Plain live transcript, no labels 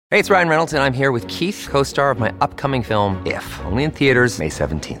Hey, it's Ryan Reynolds, and I'm here with Keith, co-star of my upcoming film, If, only in theaters May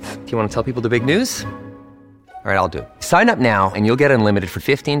 17th. Do you want to tell people the big news? All right, I'll do it. Sign up now and you'll get unlimited for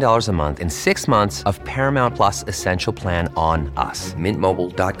 $15 a month and 6 months of Paramount Plus Essential Plan on us.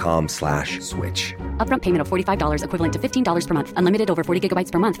 MintMobile.com/switch. Upfront payment of $45 equivalent to $15 per month. Unlimited over 40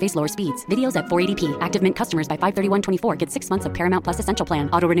 gigabytes per month. Face lower speeds. Videos at 480p. Active Mint customers by 531.24 get 6 months of Paramount Plus Essential Plan.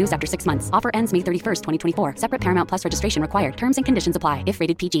 Auto renews after 6 months. Offer ends May 31st, 2024. Separate Paramount Plus registration required. Terms and conditions apply if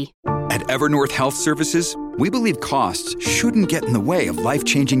rated PG. At Evernorth Health Services, we believe costs shouldn't get in the way of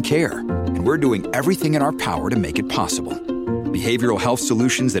life-changing care, and we're doing everything in our power to make it possible. Behavioral health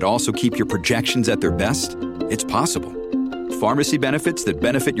solutions that also keep your projections at their best? It's possible. Pharmacy benefits that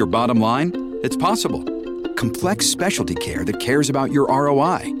benefit your bottom line? It's possible. Complex specialty care that cares about your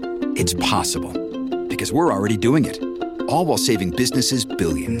ROI? It's possible. Because we're already doing it. All while saving businesses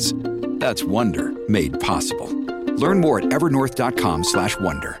billions. That's Wonder made possible. Learn more at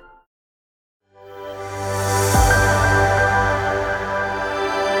evernorth.com/wonder.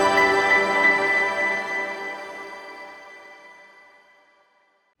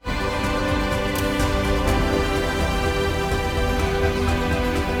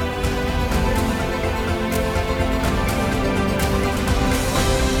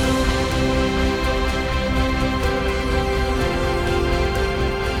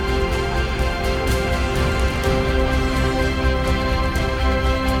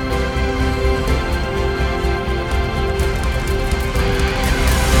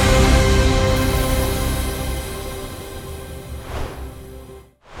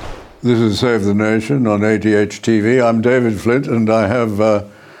 This is Save the Nation on ATH TV. I'm David Flint, and I have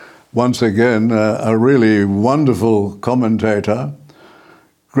once again a really wonderful commentator,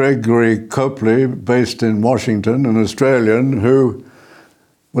 Gregory Copley, based in Washington, an Australian who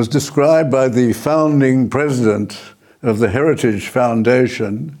was described by the founding president of the Heritage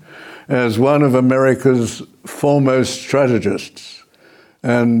Foundation as one of America's foremost strategists.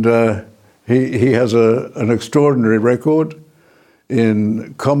 And he has an extraordinary record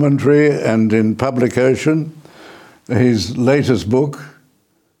in commentary and in publication. His latest book,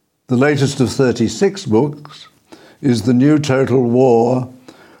 the latest of 36 books, is The New Total War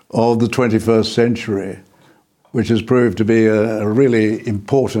of the 21st Century, which has proved to be a really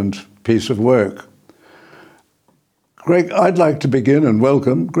important piece of work. Greg, I'd like to begin, and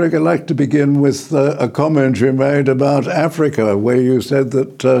welcome. Greg, I'd like to begin with a comment you made about Africa, where you said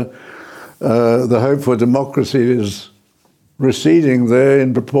that the hope for democracy is receding there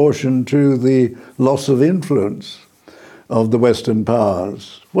in proportion to the loss of influence of the Western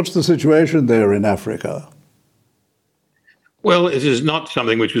powers. What's the situation there in Africa? Well, it is not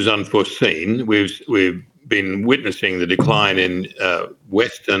something which was unforeseen. We've been witnessing the decline in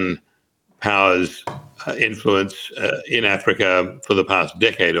Western powers' influence in Africa for the past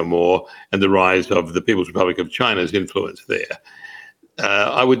decade or more, and the rise of the People's Republic of China's influence there.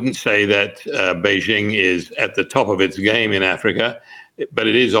 I wouldn't say that Beijing is at the top of its game in Africa, but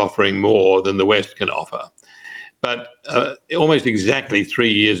it is offering more than the West can offer. But almost exactly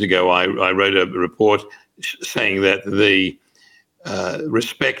 3 years ago, I wrote a report saying that the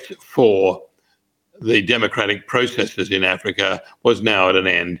respect for the democratic processes in Africa was now at an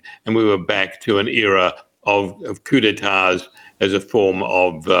end, and we were back to an era of coups d'etats as a form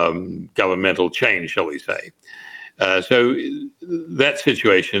of governmental change, shall we say. So that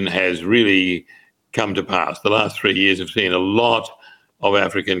situation has really come to pass. The last 3 years have seen a lot of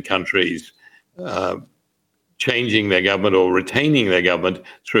African countries changing their government or retaining their government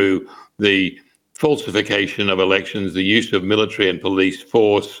through the falsification of elections, the use of military and police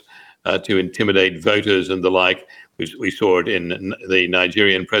force to intimidate voters and the like. We saw it in the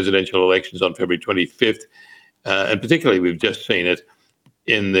Nigerian presidential elections on February 25th. And particularly, we've just seen it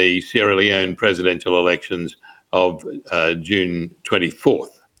in the Sierra Leone presidential elections of June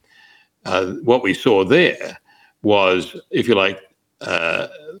 24th. What we saw there was, if you like,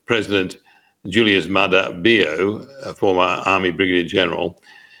 President Julius Maada Bio, a former Army Brigadier General,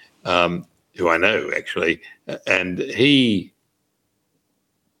 who I know actually, and he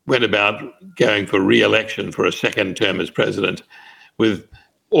went about going for re-election for a second term as president with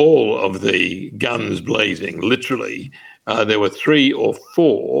all of the guns blazing, literally. There were 3 or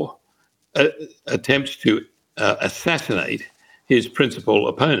 4 attempts to assassinate his principal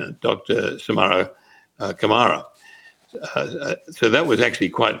opponent, Dr. Samara Kamara. So that was actually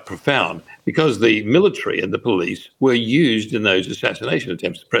quite profound, because the military and the police were used in those assassination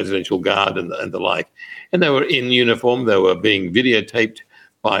attempts, the Presidential Guard and the like. And they were in uniform, they were being videotaped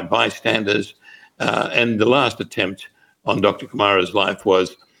by bystanders. And the last attempt on Dr. Kamara's life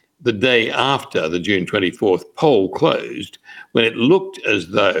was the day after the June 24th poll closed, when it looked as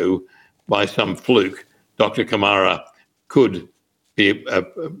though, by some fluke, Dr. Kamara could be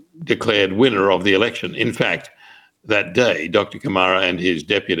declared winner of the election. In fact, that day, Dr. Kamara and his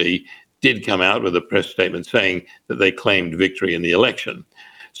deputy did come out with a press statement saying that they claimed victory in the election.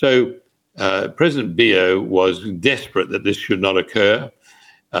 So President Bio was desperate that this should not occur.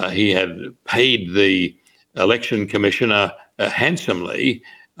 He had paid the election commissioner handsomely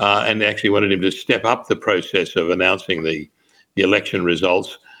and actually wanted him to step up the process of announcing the election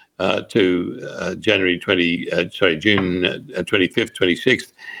results to June 25th,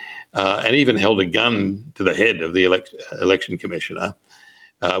 26th, and even held a gun to the head of the election commissioner,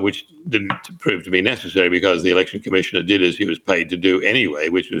 which didn't prove to be necessary because the election commissioner did as he was paid to do anyway,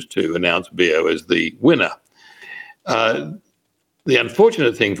 which was to announce Bio as the winner. The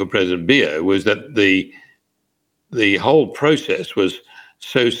unfortunate thing for President Bio was that the whole process was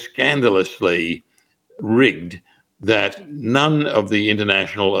so scandalously rigged that none of the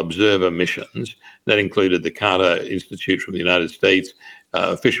international observer missions, that included the Carter Institute from the United States,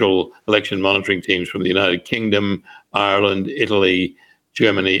 official election monitoring teams from the United Kingdom, Ireland, Italy,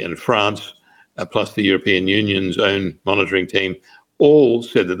 Germany, and France, plus the European Union's own monitoring team, all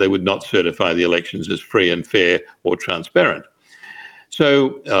said that they would not certify the elections as free and fair or transparent. So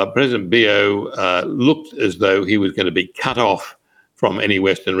President Bio looked as though he was going to be cut off from any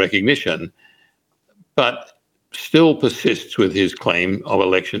Western recognition, but still persists with his claim of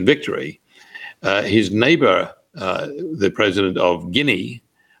election victory. His neighbor, the president of Guinea,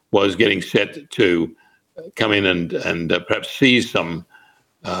 was getting set to come in and perhaps seize some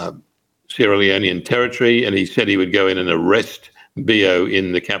Sierra Leonean territory, and he said he would go in and arrest Bio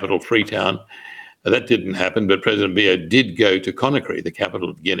in the capital, Freetown. That didn't happen, but President Bio did go to Conakry, the capital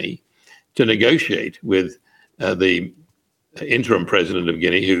of Guinea, to negotiate with the interim president of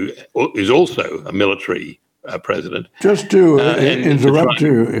Guinea, who is also a military president. Just to interrupt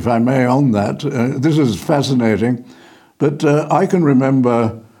you, if I may, on that, this is fascinating, but I can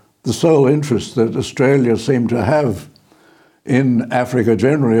remember the sole interest that Australia seemed to have in Africa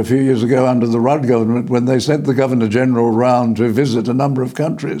generally a few years ago under the Rudd government, when they sent the Governor-General round to visit a number of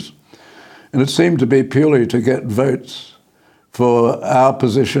countries. And it seemed to be purely to get votes for our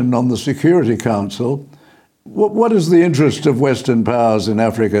position on the Security Council. What is the interest of Western powers in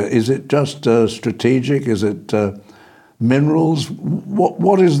Africa? Is it just strategic? Is it minerals?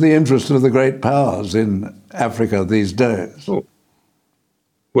 What is the interest of the great powers in Africa these days?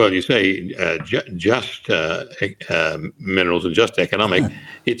 Well, you say just minerals and just economic.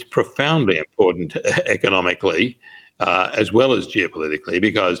 It's profoundly important economically as well as geopolitically,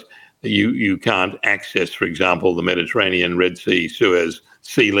 because you can't access, for example, the Mediterranean, Red Sea, Suez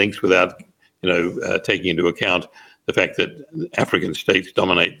sea links without taking into account the fact that African states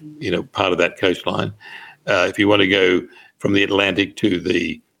dominate part of that coastline. If you want to go from the Atlantic to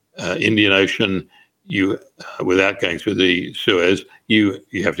the Indian Ocean, you without going through the Suez, you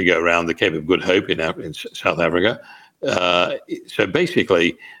have to go around the Cape of Good Hope in South Africa. So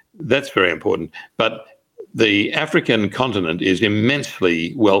basically, that's very important. But the African continent is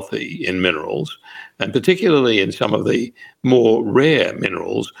immensely wealthy in minerals, and particularly in some of the more rare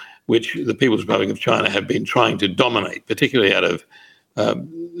minerals, which the People's Republic of China have been trying to dominate, particularly out of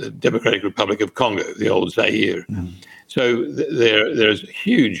the Democratic Republic of Congo, the old Zaire. So there's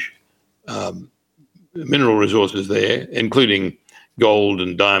huge mineral resources there, including gold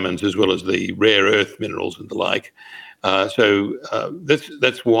and diamonds, as well as the rare earth minerals and the like. So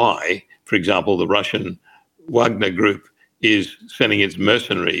that's why, for example, the Russian Wagner Group is sending its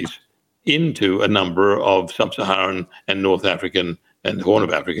mercenaries into a number of sub-Saharan and North African and Horn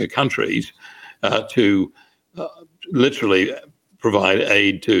of Africa countries to literally provide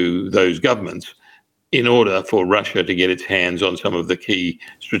aid to those governments in order for Russia to get its hands on some of the key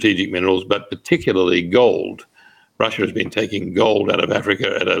strategic minerals, but particularly gold. Russia has been taking gold out of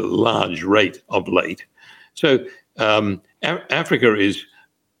Africa at a large rate of late. So Africa is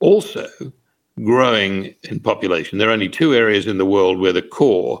also growing in population. There are only two areas in the world where the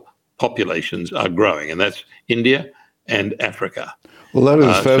core populations are growing, and that's India and Africa. Well, that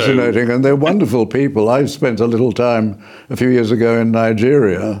is fascinating, and they're wonderful people. I spent a little time a few years ago in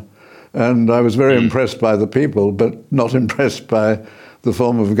Nigeria, and I was very impressed by the people, but not impressed by the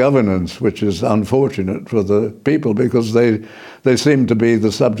form of governance, which is unfortunate for the people because they seem to be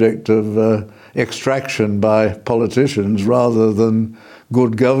the subject of extraction by politicians rather than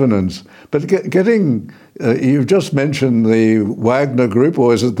good governance. But you've just mentioned the Wagner Group,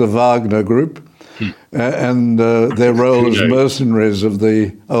 or is it the Wagner Group? And their role as mercenaries of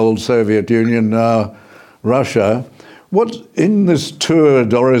the old Soviet Union, now Russia. What in this tour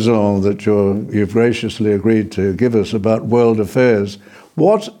d'horizon that you've graciously agreed to give us about world affairs,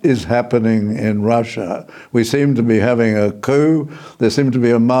 what is happening in Russia? We seem to be having a coup. There seemed to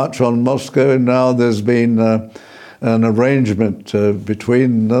be a march on Moscow, and now there's been an arrangement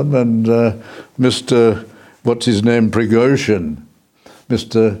between them and Mr. what's his name, Prigozhin.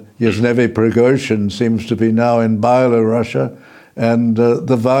 Mr. Yevgeny Prigozhin seems to be now in Belarus, and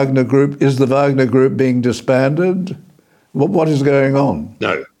the Wagner Group, is the Wagner Group being disbanded? What is going on?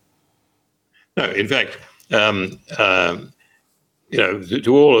 No. In fact, to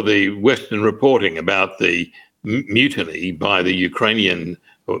all of the Western reporting about the mutiny by the Ukrainian,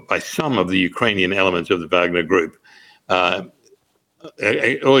 or by some of the Ukrainian elements of the Wagner Group, all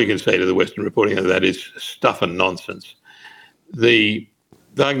you can say to the Western reporting of that is stuff and nonsense. The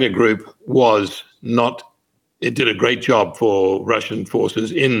Wagner Group it did a great job for Russian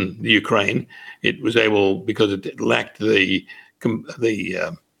forces in the Ukraine. It was able, because it lacked the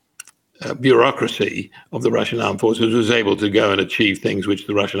bureaucracy of the Russian armed forces, was able to go and achieve things which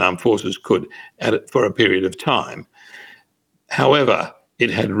the Russian armed forces could for a period of time. However, it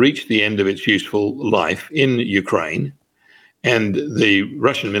had reached the end of its useful life in Ukraine, and the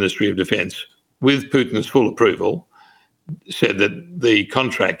Russian Ministry of Defense, with Putin's full approval, said that the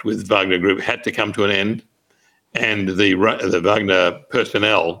contract with Wagner Group had to come to an end, and the Wagner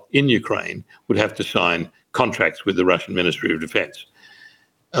personnel in Ukraine would have to sign contracts with the Russian Ministry of Defense.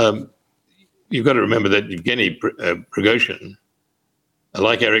 You've got to remember that Yevgeny Prigozhin,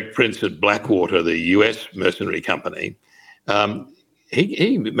 like Eric Prince at Blackwater, the US mercenary company,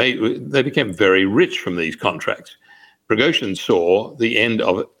 they became very rich from these contracts. Prigozhin saw the end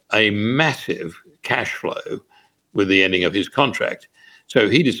of a massive cash flow with the ending of his contract. So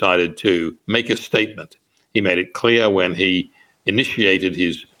he decided to make a statement. He made it clear when he initiated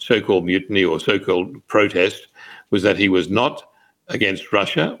his so-called mutiny or so-called protest was that he was not against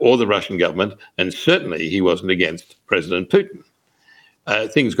Russia or the Russian government, and certainly he wasn't against President Putin.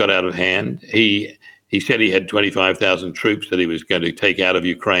 Things got out of hand. He said he had 25,000 troops that he was going to take out of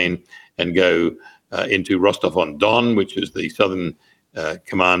Ukraine and go into Rostov-on-Don, which is the southern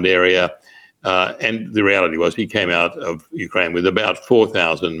command area. And the reality was he came out of Ukraine with about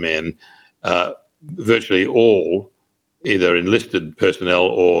 4,000 men, virtually all either enlisted personnel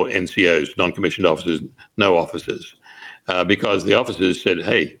or NCOs, non-commissioned officers, no officers, because the officers said,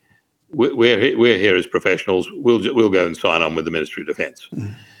 "Hey, we're here as professionals. We'll go and sign on with the Ministry of Defense."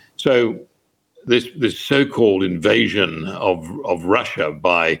 Mm. So this so-called invasion of Russia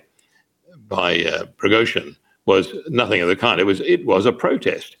by Prigozhin was nothing of the kind. It was a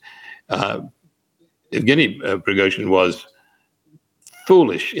protest. Evgeny Prigozhin was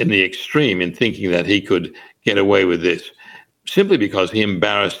foolish in the extreme in thinking that he could get away with this simply because he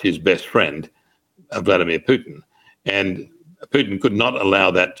embarrassed his best friend, Vladimir Putin. And Putin could not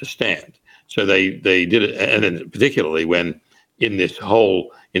allow that to stand. So they did it, and then particularly when in this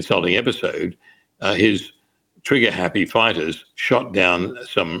whole insulting episode, his trigger-happy fighters shot down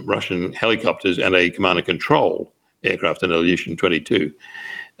some Russian helicopters and a command and control aircraft, an Ilyushin-22.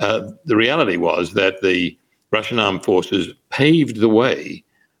 The reality was that the Russian armed forces paved the way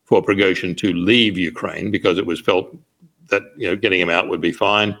for Prigozhin to leave Ukraine because it was felt that getting him out would be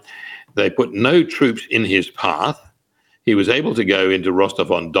fine. They put no troops in his path. He was able to go into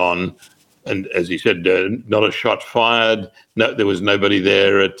Rostov-on-Don, and as he said, not a shot fired. No, there was nobody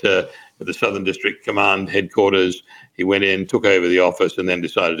there at the Southern District Command headquarters. He went in, took over the office, and then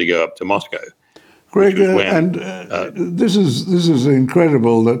decided to go up to Moscow. Greg, this is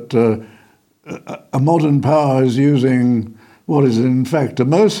incredible that a modern power is using what is in fact a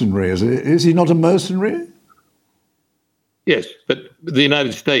mercenary. Is he not a mercenary? Yes, but the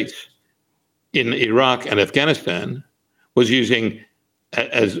United States in Iraq and Afghanistan was using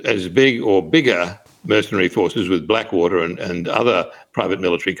as big or bigger mercenary forces with Blackwater and other private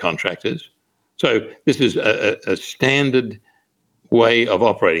military contractors. So this is a standard way of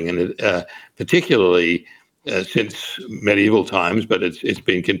operating, and particularly since medieval times, but it's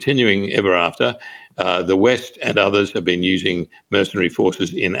been continuing ever after. The West and others have been using mercenary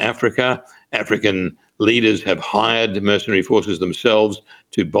forces in Africa. African leaders have hired mercenary forces themselves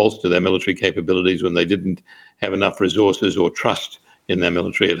to bolster their military capabilities when they didn't have enough resources or trust in their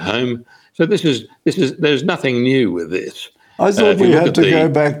military at home. So there's nothing new with this. I thought we had to go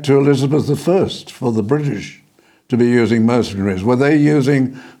back to Elizabeth I for the British to be using mercenaries. Were they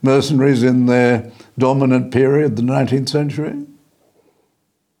using mercenaries in their dominant period, the 19th century?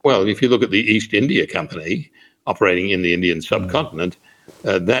 Well, if you look at the East India Company operating in the Indian subcontinent,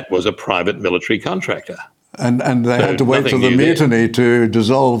 that was a private military contractor. And they had to wait for the mutiny to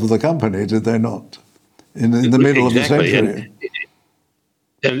dissolve the company, did they not? in the middle exactly. of the century.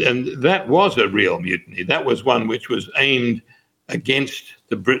 And that was a real mutiny. That was one which was aimed against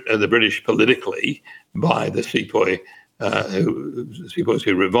the British politically by the sepoys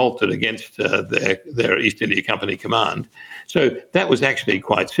who revolted against their East India Company command. So that was actually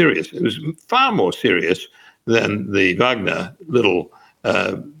quite serious. It was far more serious than the Wagner little,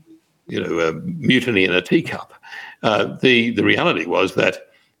 mutiny in a teacup. The reality was that,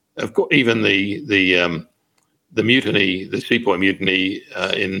 of course, even the mutiny, the sepoy mutiny,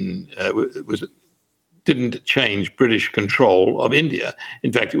 didn't change British control of India.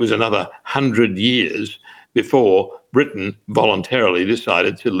 In fact, it was another 100 years before Britain voluntarily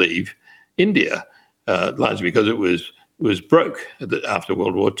decided to leave India, largely because it was broke after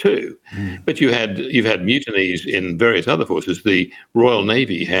World War II. But you've had mutinies in various other forces. The Royal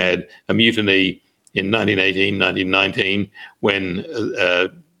Navy had a mutiny in 1918, 1919, when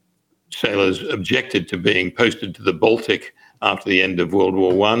sailors objected to being posted to the Baltic after the end of World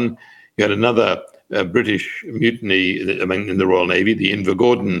War I. You had another British mutiny in the Royal Navy, the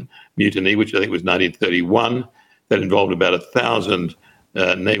Invergordon mutiny, which I think was 1931, that involved about 1,000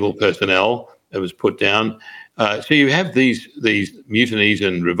 naval personnel that was put down. So you have these mutinies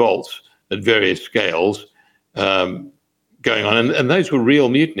and revolts at various scales going on, and those were real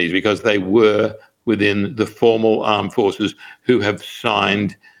mutinies because they were within the formal armed forces who had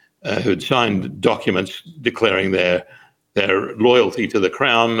signed documents declaring their loyalty to the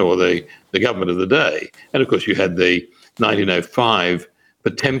crown or the government of the day. And of course, you had the 1905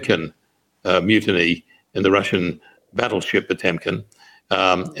 Potemkin mutiny in the Russian battleship Potemkin.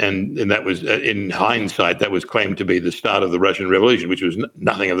 And that was, in hindsight, that was claimed to be the start of the Russian Revolution, which was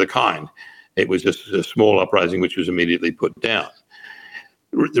nothing of the kind. It was just a small uprising which was immediately put down.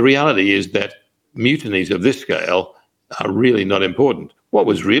 The reality is that mutinies of this scale are really not important. What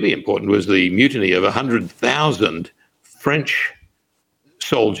was really important was the mutiny of 100,000 French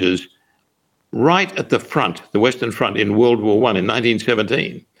soldiers right at the front, the Western Front, in World War I in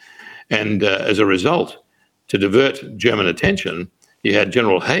 1917. And as a result, to divert German attention, you had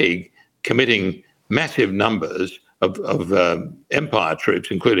General Haig committing massive numbers of Empire troops,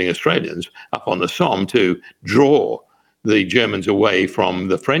 including Australians, up on the Somme to draw the Germans away from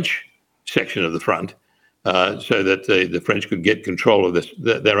the French section of the front, so that the French could get control of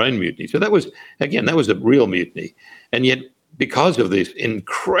their own mutiny. So that was a real mutiny. And yet, because of this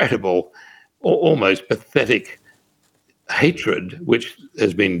incredible, almost pathetic hatred which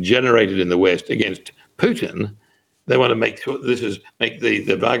has been generated in the West against Putin, they want to make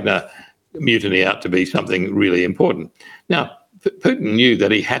the Wagner mutiny out to be something really important. Now, Putin knew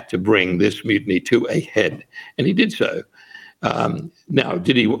that he had to bring this mutiny to a head, and he did so. Now,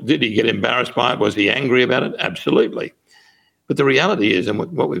 did he get embarrassed by it? Was he angry about it? Absolutely. But the reality is, and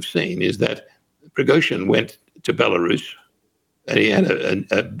what we've seen, is that Prigozhin went to Belarus, and he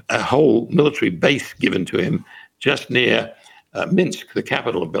had a whole military base given to him just near Minsk, the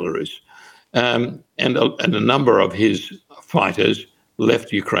capital of Belarus. And a number of his fighters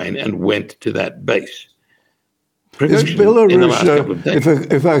left Ukraine and went to that base. Is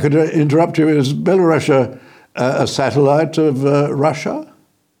Belarus, if I could interrupt you, is Belarus a satellite of Russia?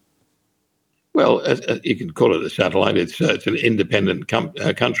 Well, you can call it a satellite. It's an independent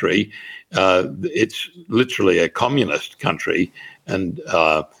country. It's literally a communist country, and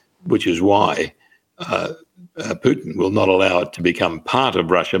which is why Putin will not allow it to become part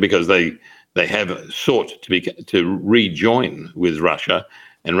of Russia, because they have sought to rejoin with Russia,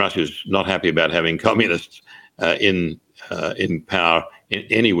 and Russia's not happy about having communists in power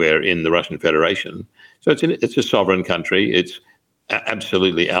anywhere in the Russian Federation. So it's a sovereign country. It's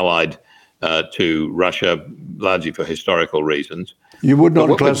absolutely allied to Russia, largely for historical reasons. You would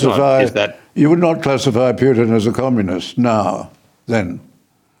not classify Putin as a communist now, then?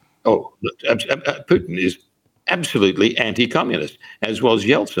 Oh, Putin is absolutely anti-communist, as was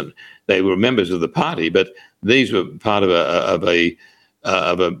Yeltsin. They were members of the party, but these were part of a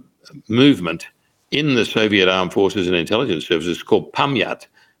movement in the Soviet armed forces and intelligence services called Pamyat,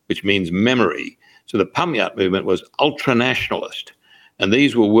 which means memory. So the Pamyat movement was ultra-nationalist, and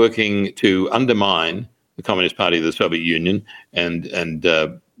these were working to undermine the Communist Party of the Soviet Union and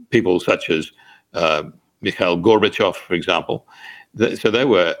people such as Mikhail Gorbachev, for example. So they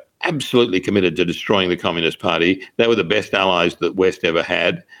were absolutely committed to destroying the Communist Party. They were the best allies that West ever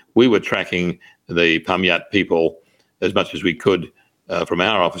had. We were tracking the Pamyat people as much as we could from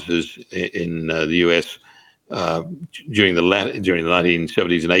our offices in the US during the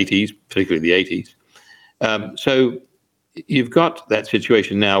 1970s and 80s, particularly the 80s. So you've got that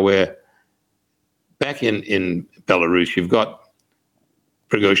situation now where back in Belarus, you've got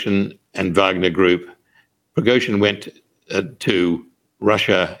Prigozhin and Wagner Group Prigozhin went to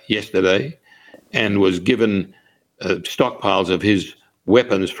Russia yesterday and was given stockpiles of his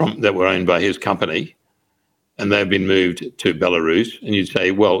weapons that were owned by his company, and they've been moved to Belarus. And you'd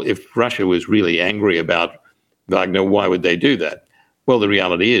say, well, if Russia was really angry about Wagner, why would they do that? Well, the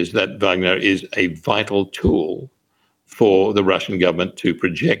reality is that Wagner is a vital tool for the Russian government to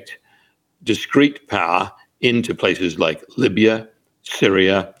project discrete power into places like Libya,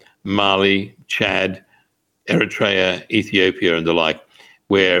 Syria, Mali, Chad, Eritrea, Ethiopia, and the like,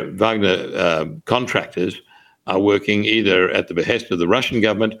 where Wagner contractors are working either at the behest of the Russian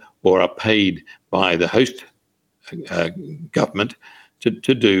government or are paid by the host government to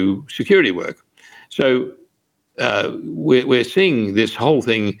do security work. So we're seeing this whole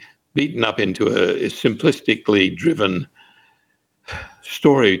thing beaten up into a simplistically driven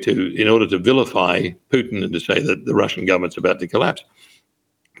story in order to vilify Putin and to say that the Russian government's about to collapse.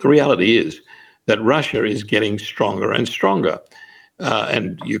 The reality is that Russia is getting stronger and stronger,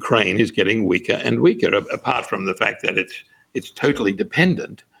 and Ukraine is getting weaker and weaker, apart from the fact that it's totally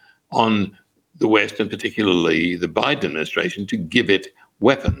dependent on the West, and particularly the Biden administration, to give it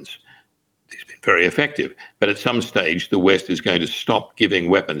weapons. It's been very effective. But at some stage, the West is going to stop giving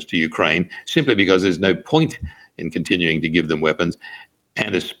weapons to Ukraine simply because there's no point in continuing to give them weapons,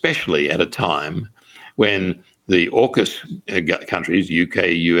 and especially at a time when the AUKUS countries, UK,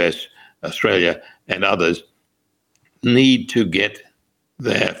 US, Australia, and others, need to get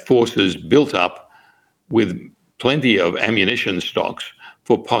their forces built up with plenty of ammunition stocks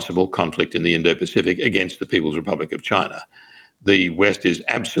for possible conflict in the Indo-Pacific against the People's Republic of China. The West is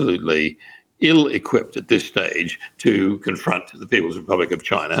absolutely ill-equipped at this stage to confront the People's Republic of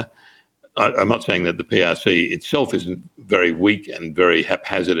China. I'm not saying that the PRC itself isn't very weak and very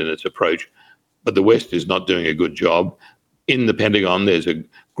haphazard in its approach, but the West is not doing a good job. In the Pentagon, there's a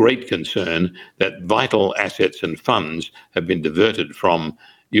great concern that vital assets and funds have been diverted from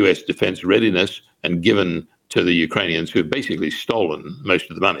US defense readiness and given to the Ukrainians, who've basically stolen most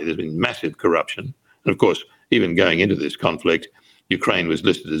of the money. There's been massive corruption. And of course, even going into this conflict, Ukraine was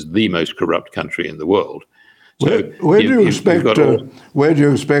listed as the most corrupt country in the world. So where do you expect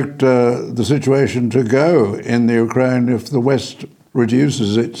the situation to go in the Ukraine if the West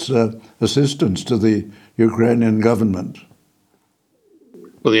reduces its assistance to the Ukrainian government?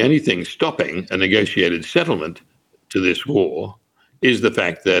 Well, the only thing stopping a negotiated settlement to this war is the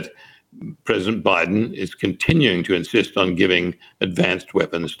fact that President Biden is continuing to insist on giving advanced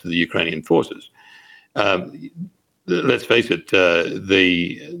weapons to the Ukrainian forces. Let's face it,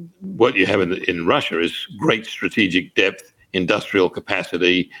 what you have in Russia is great strategic depth, industrial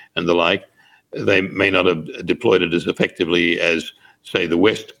capacity, and the like. They may not have deployed it as effectively as, say, the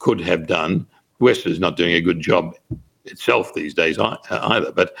West could have done. The West is not doing a good job itself these days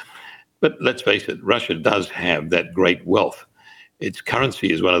either. But let's face it, Russia does have that great wealth. Its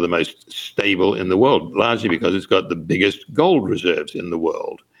currency is one of the most stable in the world, largely because it's got the biggest gold reserves in the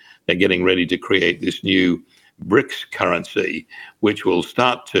world. They're getting ready to create this new BRICS currency, which will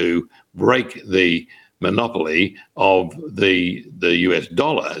start to break the monopoly of the US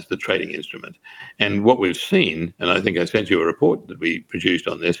dollar as the trading instrument. And what we've seen, and I think I sent you a report that we produced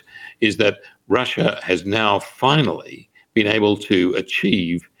on this, is that Russia has now finally been able to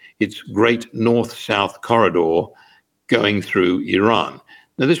achieve its great north-south corridor going through Iran.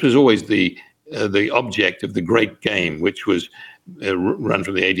 Now, this was always the object of the Great Game, which was run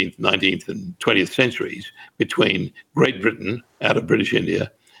from the 18th, 19th, and 20th centuries between Great Britain out of British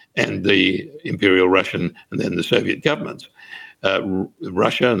India and the Imperial Russian and then the Soviet governments.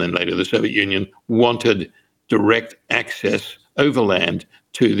 Russia and then later the Soviet Union wanted direct access overland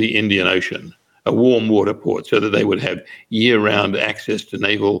to the Indian Ocean, a warm water port, so that they would have year-round access to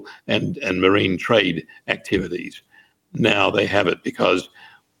naval and marine trade activities. Now they have it because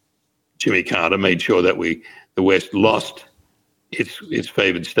Jimmy Carter made sure that the West lost its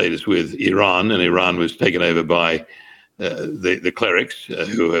favored status with Iran, and Iran was taken over by the clerics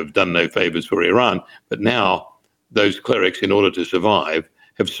who have done no favors for Iran. But now those clerics, in order to survive,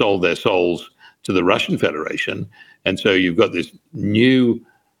 have sold their souls to the Russian Federation. And so you've got this new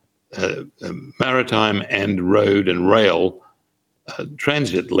maritime and road and rail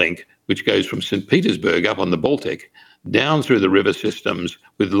transit link, which goes from St. Petersburg up on the Baltic, down through the river systems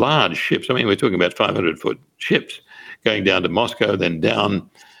with large ships. I mean, we're talking about 500-foot ships going down to Moscow, then down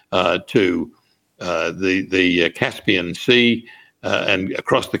to the Caspian Sea and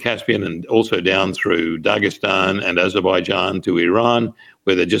across the Caspian, and also down through Dagestan and Azerbaijan to Iran,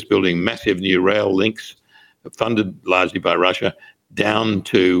 where they're just building massive new rail links funded largely by Russia, down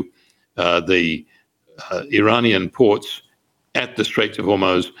to the Iranian ports at the Straits of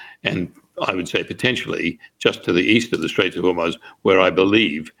Hormuz, and I would say potentially just to the east of the Straits of Hormuz, where I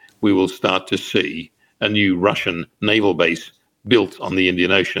believe we will start to see a new Russian naval base built on the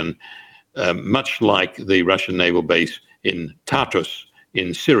Indian Ocean, much like the Russian naval base in Tartus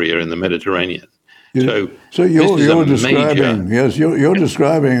in Syria in the Mediterranean. So you're describing you're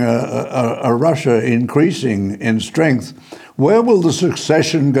describing a Russia increasing in strength. Where will the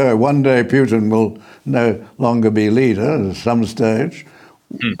succession go? One day Putin will no longer be leader at some stage.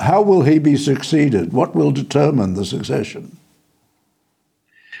 How will he be succeeded? What will determine the succession?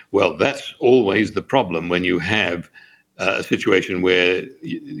 Well, that's always the problem when you have a situation where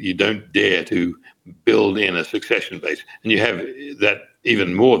you don't dare to build in a succession base. And you have that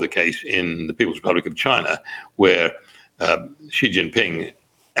even more the case in the People's Republic of China, where Xi Jinping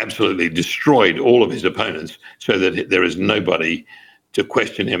absolutely destroyed all of his opponents so that there is nobody to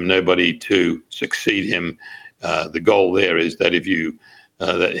question him, nobody to succeed him. The goal there is that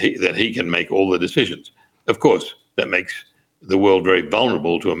that he can make all the decisions. Of course, that makes the world very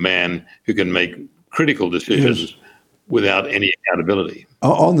vulnerable to a man who can make critical decisions without any accountability.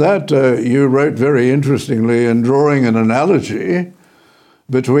 On that, you wrote very interestingly in drawing an analogy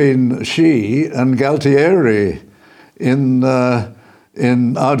between Xi and Galtieri in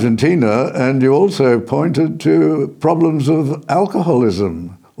Argentina, and you also pointed to problems of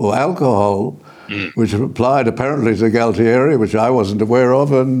alcoholism or alcohol, which applied apparently to Galtieri, which I wasn't aware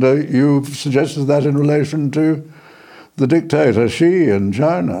of, and you suggested that in relation to the dictator Xi in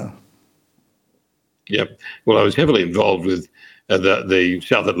China. Yep. Well, I was heavily involved with the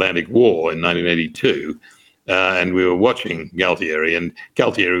South Atlantic War in 1982, and we were watching Galtieri, and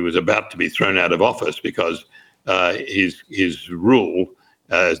Galtieri was about to be thrown out of office because his rule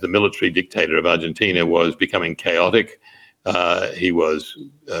as the military dictator of Argentina was becoming chaotic. He was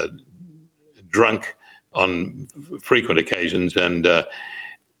drunk on frequent occasions, and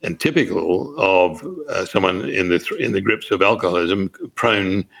typical of someone in the grips of alcoholism,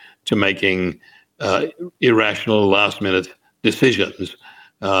 prone to making irrational last-minute decisions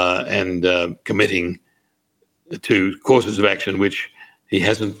and committing to courses of action which he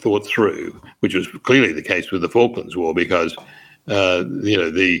hasn't thought through, which was clearly the case with the Falklands War, because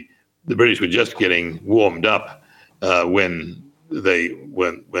the British were just getting warmed up when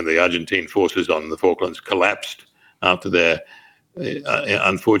the Argentine forces on the Falklands collapsed after their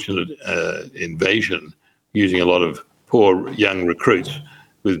unfortunate invasion, using a lot of poor young recruits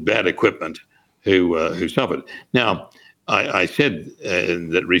with bad equipment who suffered. Now, I said in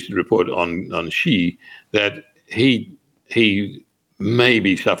that recent report on Xi that he may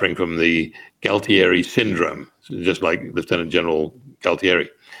be suffering from the Galtieri syndrome, just like Lieutenant General Galtieri,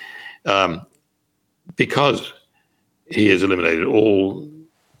 because he has eliminated all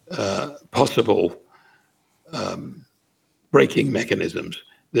possible braking mechanisms.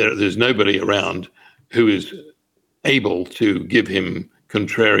 There's nobody around who is able to give him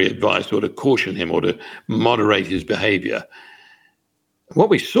contrary advice or to caution him or to moderate his behavior. What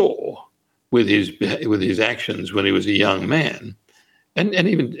we saw with his actions when he was a young man, and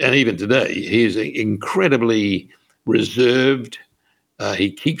even today, he is incredibly reserved.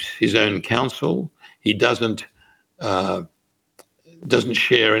 He keeps his own counsel. He doesn't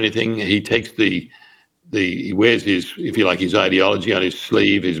share anything. He takes he wears his, if you like, his ideology on his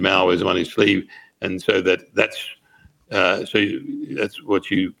sleeve, his Maoism on his sleeve, and so that's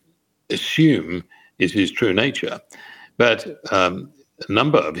what you assume is his true nature. But a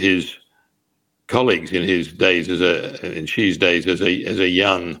number of his colleagues in Xi's days as a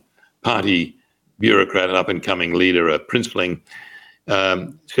young party bureaucrat, an up-and-coming leader, a princeling,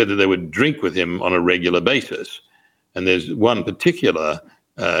 said that they would drink with him on a regular basis. And there's one particular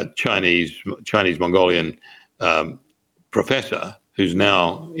Chinese Mongolian professor who's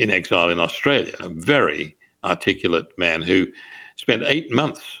now in exile in Australia, a very articulate man who spent 8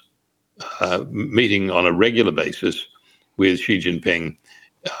 months meeting on a regular basis with Xi Jinping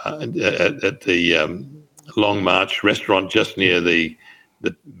at the Long March restaurant just near the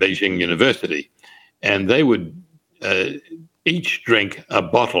Beijing University. And they would each drink a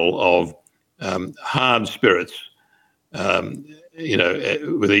bottle of hard spirits,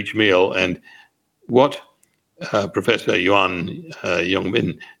 with each meal. And what Professor Yuan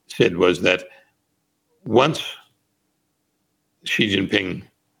Yongmin said was that once Xi Jinping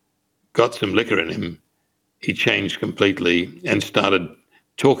got some liquor in him, he changed completely and started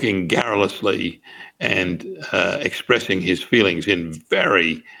talking garrulously and expressing his feelings in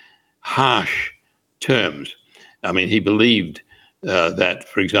very harsh terms. I mean, he believed that,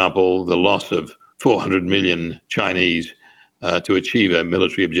 for example, the loss of 400 million Chinese to achieve a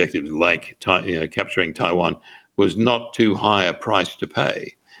military objective like capturing Taiwan was not too high a price to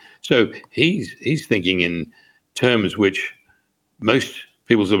pay. So he's thinking in terms which most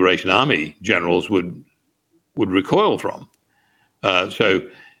People's Liberation Army generals would recoil from. So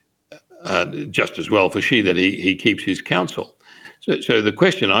just as well for Xi that he keeps his counsel. So the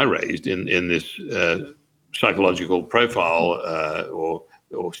question I raised in this psychological profile or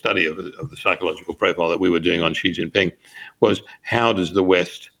study of the psychological profile that we were doing on Xi Jinping was, how does the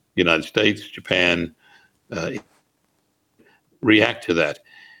West, United States, Japan, react to that?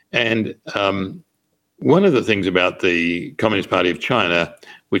 And one of the things about the Communist Party of China,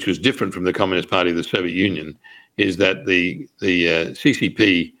 which was different from the Communist Party of the Soviet Union, is that the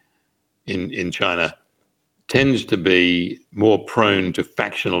CCP in China tends to be more prone to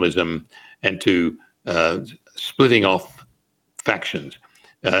factionalism and to splitting off factions.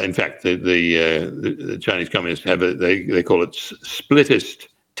 In fact, the Chinese communists have they call it splittist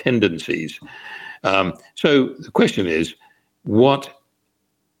tendencies. So the question is, what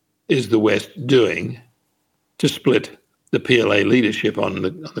is the West doing to split the PLA leadership on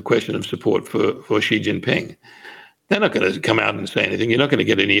the question of support for Xi Jinping? They're not going to come out and say anything. You're not going to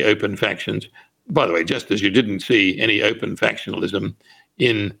get any open factions. By the way, just as you didn't see any open factionalism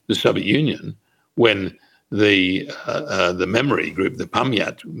in the Soviet Union when the memory group, the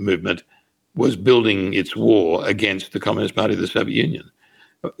Pamyat movement, was building its war against the Communist Party of the Soviet Union.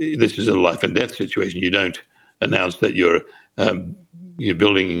 This is a life and death situation. You don't announce that you're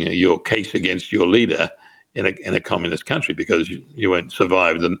building your case against your leader in a communist country, because you won't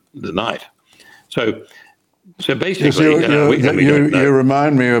survive the night. So basically, you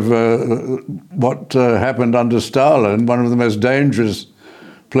remind me of what happened under Stalin. One of the most dangerous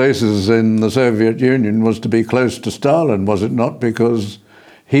places in the Soviet Union was to be close to Stalin, was it not? Because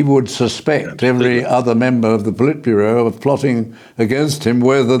he would suspect every other member of the Politburo of plotting against him,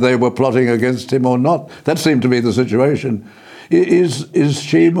 whether they were plotting against him or not. That seemed to be the situation. Is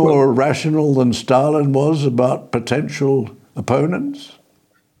Xi more rational than Stalin was about potential opponents?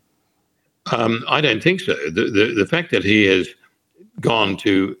 I don't think so. The fact that he has gone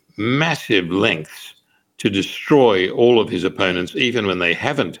to massive lengths to destroy all of his opponents, even when they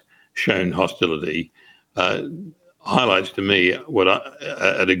haven't shown hostility, highlights to me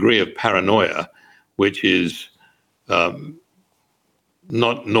a degree of paranoia, which is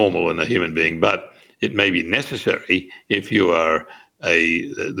not normal in a human being, but it may be necessary if you are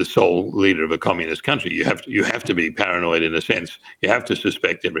the sole leader of a communist country. You have to be paranoid in a sense. You have to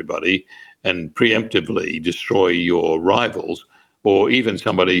suspect everybody and preemptively destroy your rivals, or even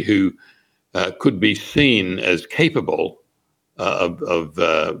somebody who could be seen as capable of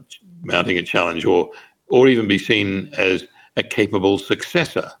mounting a challenge, or even be seen as a capable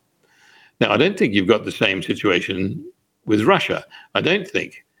successor. Now, I don't think you've got the same situation with Russia. I don't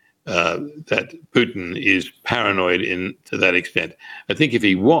think that Putin is paranoid to that extent. I think if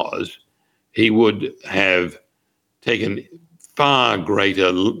he was, he would have taken far greater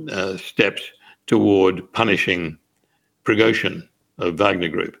steps toward punishing Prigozhin of Wagner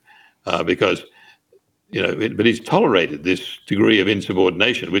Group, because but he's tolerated this degree of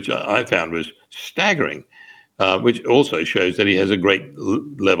insubordination, which I found was staggering, which also shows that he has a great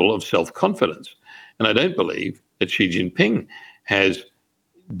level of self-confidence. And I don't believe that Xi Jinping has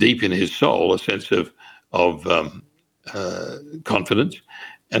deep in his soul a sense of confidence,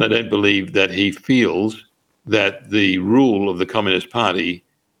 and I don't believe that he feels that the rule of the Communist Party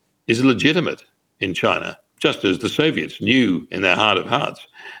is legitimate in China, just as the Soviets knew in their heart of hearts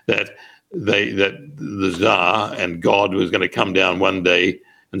that the Tsar and God was going to come down one day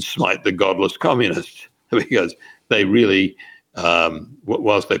and smite the godless communists, because they really,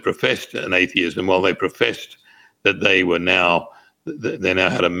 whilst they professed an atheism, while they professed that they now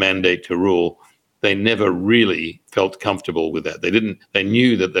had a mandate to rule, they never really felt comfortable with that. They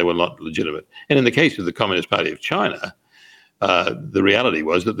knew that they were not legitimate. And in the case of the Communist Party of China, the reality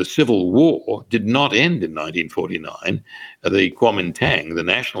was that the civil war did not end in 1949. The Kuomintang, the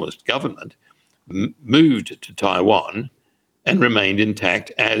nationalist government, moved to Taiwan and remained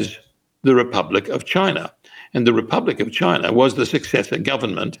intact as the Republic of China. And the Republic of China was the successor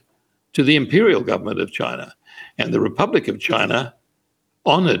government to the imperial government of China. And the Republic of China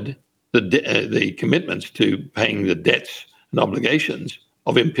honored the commitments to paying the debts and obligations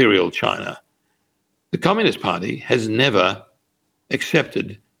of imperial China. The Communist Party has never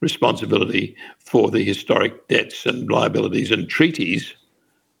accepted responsibility for the historic debts and liabilities and treaties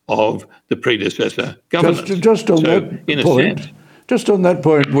of the predecessor government. Just on that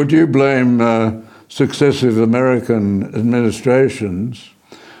point, would you blame successive American administrations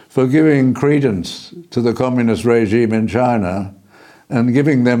for giving credence to the communist regime in China and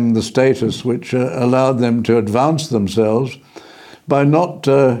giving them the status which allowed them to advance themselves by not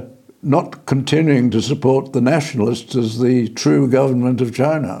not continuing to support the nationalists as the true government of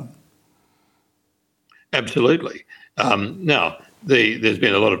China. Absolutely. Now, there's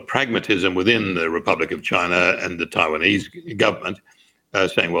been a lot of pragmatism within the Republic of China and the Taiwanese government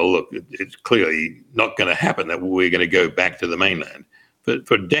saying, well, look, it's clearly not going to happen that we're going to go back to the mainland.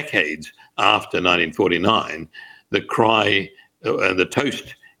 For decades after 1949, the cry, the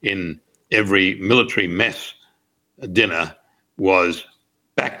toast in every military mess dinner was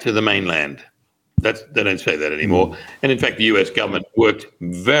back to the mainland. They don't say that anymore. And in fact, the US government worked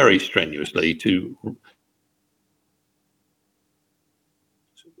very strenuously to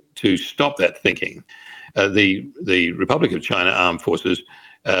stop that thinking. The Republic of China Armed Forces,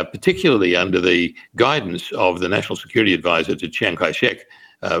 particularly under the guidance of the National Security Advisor to Chiang Kai-shek,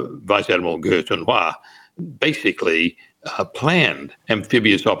 Vice Admiral Ge Chunhua, basically planned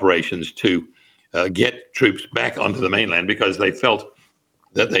amphibious operations to get troops back onto the mainland because they felt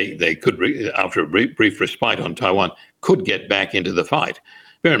that they could, after a brief respite on Taiwan, could get back into the fight.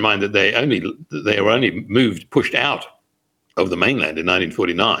 Bear in mind that they were only pushed out of the mainland in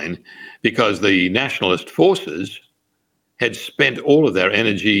 1949 because the nationalist forces had spent all of their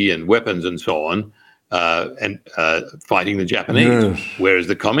energy and weapons and so on fighting the Japanese, whereas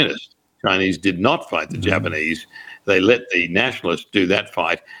the communist Chinese did not fight the Japanese. They let the nationalists do that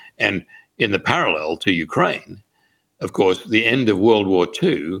fight. And in the parallel to Ukraine, of course, the end of World War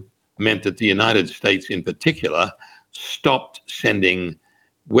II meant that the United States in particular stopped sending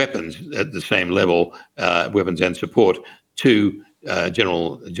weapons at the same level, weapons and support, to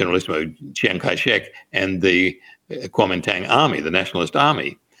Generalissimo Chiang Kai-shek and the Kuomintang army, the nationalist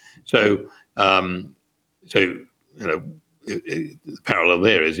army. So the parallel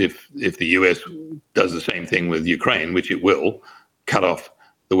there is if the US does the same thing with Ukraine, which it will, cut off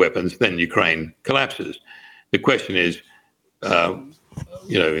the weapons, then Ukraine collapses. The question is, in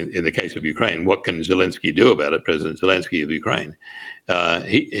the case of Ukraine, what can Zelensky do about it? President Zelensky of Ukraine,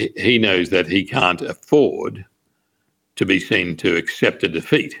 he knows that he can't afford to be seen to accept a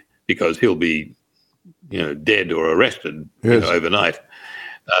defeat because he'll be, dead or arrested overnight.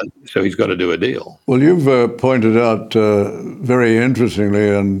 So he's got to do a deal. Well, you've pointed out very interestingly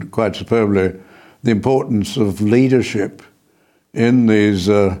and quite superbly the importance of leadership in these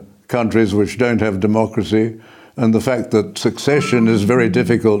countries which don't have democracy, and the fact that succession is very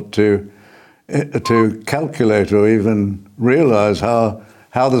difficult to calculate or even realize how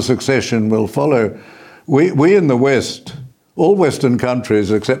the succession will follow. We in the West, all Western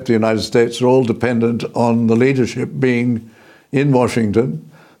countries except the United States, are all dependent on the leadership being in Washington,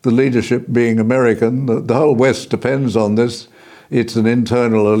 the leadership being American. The whole West depends on this. It's an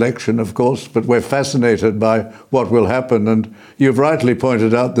internal election, of course, but we're fascinated by what will happen. And you've rightly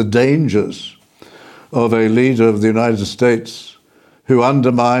pointed out the dangers of a leader of the United States who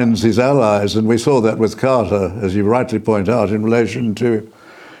undermines his allies. And we saw that with Carter, as you rightly point out, in relation to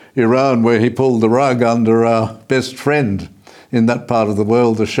Iran, where he pulled the rug under our best friend in that part of the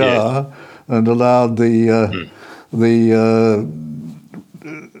world, the Shah, and allowed the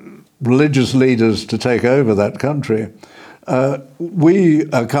religious leaders to take over that country. We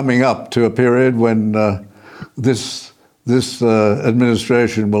are coming up to a period when this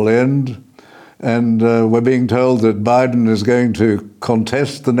administration will end, and we're being told that Biden is going to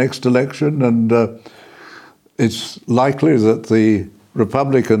contest the next election, and it's likely that the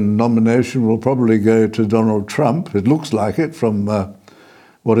Republican nomination will probably go to Donald Trump. It looks like it from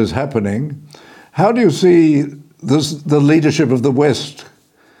what is happening. How do you see the leadership of the West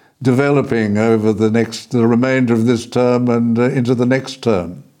developing over the remainder of this term and into the next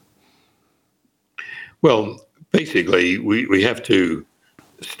term? Well, basically, we have to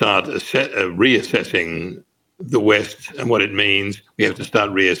start reassessing the West and what it means. We have to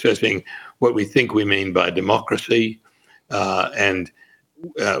start reassessing what we think we mean by democracy and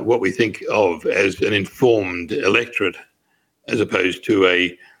what we think of as an informed electorate, as opposed to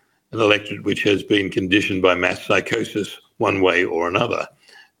an electorate which has been conditioned by mass psychosis one way or another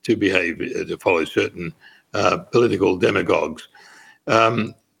to behave, to follow certain political demagogues.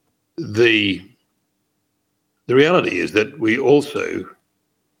 The reality is that we also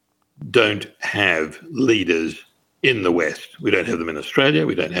don't have leaders in the West. We don't have them in Australia.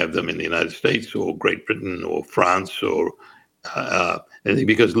 We don't have them in the United States or Great Britain or France or anything,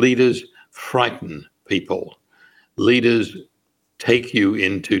 because leaders frighten people. Leaders take you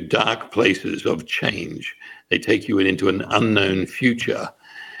into dark places of change. They take you into an unknown future.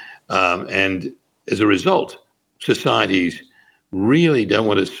 And as a result, societies really don't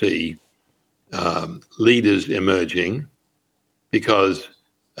want to see leaders emerging because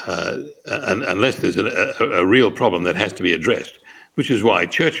unless there's a real problem that has to be addressed. which is why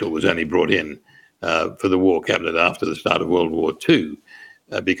Churchill was only brought in for the war cabinet after the start of World War II,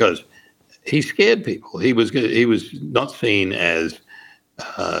 because he scared people. He was not seen as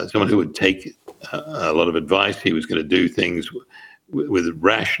someone who would take a lot of advice. He was going to do things with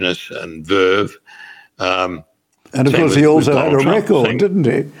rashness and verve. And of course, he also had a record, didn't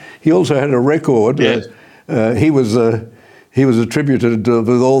he? He also had a record. Yes. He was attributed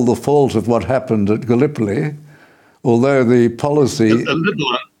with all the fault of what happened at Gallipoli, although the policy,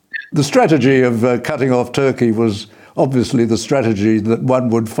 the strategy of cutting off Turkey was obviously the strategy that one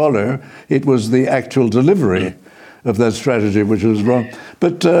would follow. It was the actual delivery of that strategy which was wrong.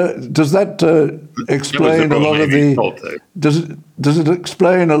 But does that explain a lot of the? Does it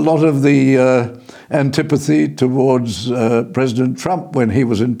explain a lot of the antipathy towards President Trump when he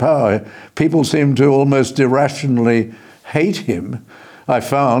was in power? People seem to almost irrationally hate him, I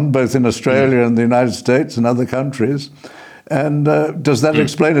found, both in Australia and the United States and other countries. And does that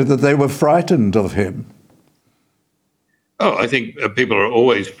explain it, that they were frightened of him? Oh, I think people are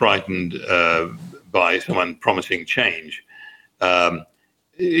always frightened by someone promising change.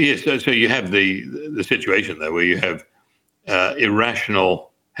 Yes, so you have the situation there where you have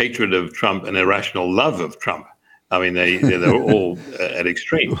irrational hatred of Trump and irrational love of Trump. I mean, they're all at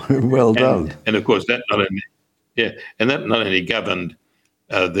extremes. Well done. And of course, that not only governed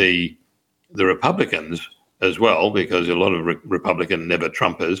the Republicans as well, because a lot of Republican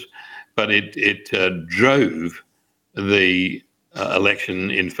never-Trumpers, but it drove the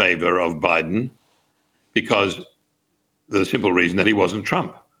election in favor of Biden, because the simple reason that he wasn't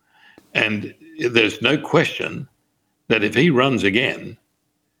Trump. And there's no question that if he runs again,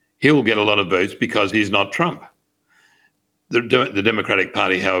 he'll get a lot of votes because he's not Trump. The Democratic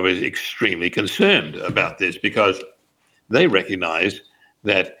Party, however, is extremely concerned about this, because they recognize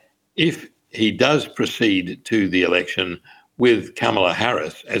that if he does proceed to the election with Kamala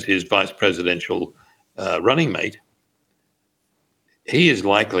Harris as his vice presidential running mate, he is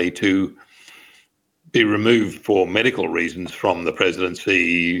likely to be removed for medical reasons from the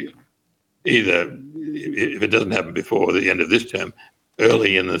presidency, either, if it doesn't happen before the end of this term,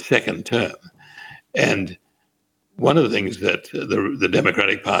 early in the second term. And one of the things that the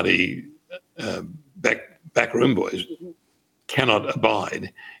Democratic Party backroom boys cannot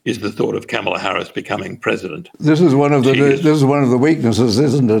abide is the thought of Kamala Harris becoming president. This is one of the weaknesses,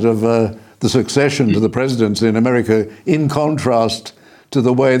 isn't it, of the succession to the presidency in America, in contrast to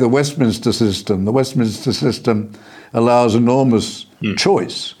the way the Westminster system allows enormous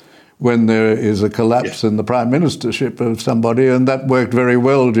choice when there is a collapse in the prime ministership of somebody, and that worked very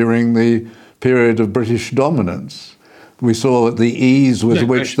well during the period of British dominance. We saw the ease with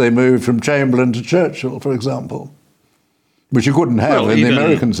which they moved from Chamberlain to Churchill, for example, which you couldn't have in the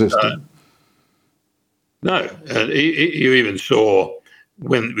American system. No, you even saw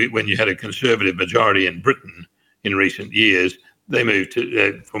when you had a Conservative majority in Britain in recent years, they moved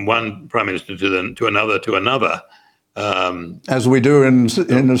from one prime minister to another. As we do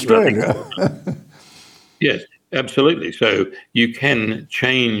in Australia. Yes, absolutely. So you can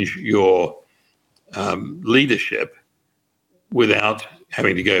change your leadership without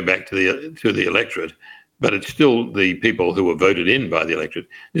having to go back to the electorate, but it's still the people who were voted in by the electorate.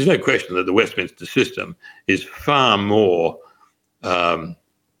 There's no question that the Westminster system is far more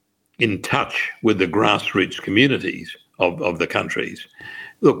in touch with the grassroots communities of the countries.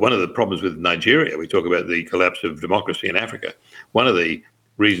 Look, one of the problems with Nigeria, we talk about the collapse of democracy in Africa. One of the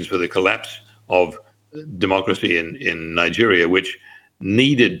reasons for the collapse of democracy in Nigeria, which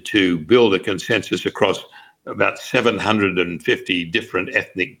needed to build a consensus across about 750 different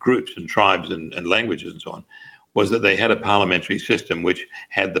ethnic groups and tribes and languages and so on, was that they had a parliamentary system which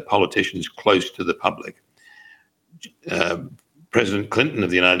had the politicians close to the public. President Clinton of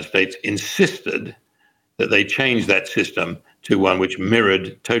the United States insisted that they change that system to one which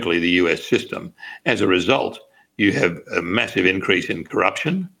mirrored totally the US system. As a result, you have a massive increase in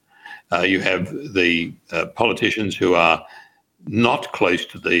corruption. You have the politicians who are not close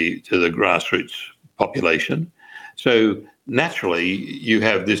to the grassroots population. So naturally, you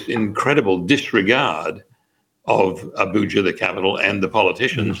have this incredible disregard of Abuja, the capital, and the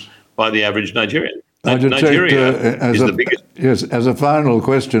politicians by the average Nigerian. Nigeria is the biggest. Yes, as a final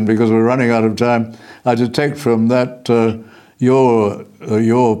question, because we're running out of time, I detect from that your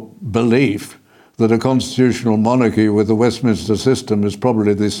belief that a constitutional monarchy with the Westminster system is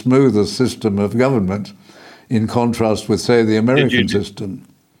probably the smoothest system of government, in contrast with, say, the American system.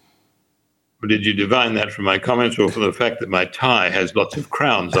 Did you divine that from my comments, or from the fact that my tie has lots of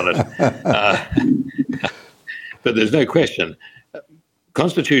crowns on it? But there's no question.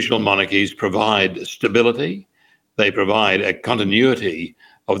 Constitutional monarchies provide stability. they provide a continuity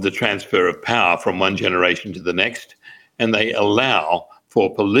of the transfer of power from one generation to the next, and they allow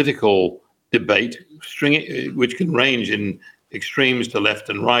for political debate, which can range in extremes to left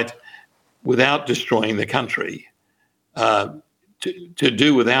and right, without destroying the country. To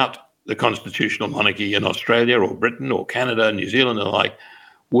do without the constitutional monarchy in Australia or Britain or Canada, New Zealand and the like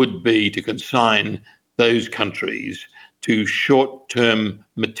would be to consign those countries to short-term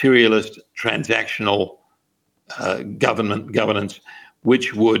materialist transactional governance,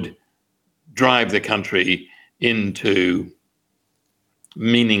 which would drive the country into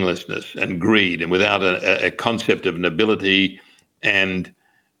meaninglessness and greed, and without a concept of nobility and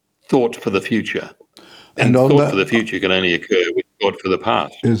thought for the future. And thought for the future can only occur with thought for the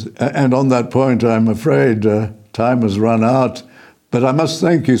past. And on that point, I'm afraid time has run out, but I must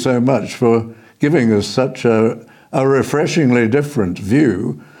thank you so much for giving us such a refreshingly different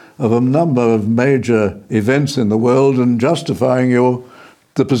view of a number of major events in the world and justifying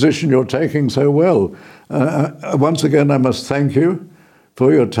the position you're taking so well. Once again, I must thank you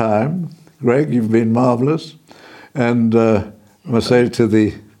for your time. Greg, you've been marvellous. And I must say to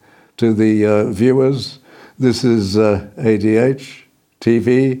the viewers, this is ADH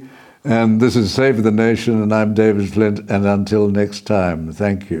TV, and this is Save the Nation, and I'm David Flint, and until next time,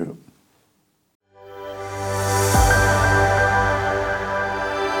 thank you.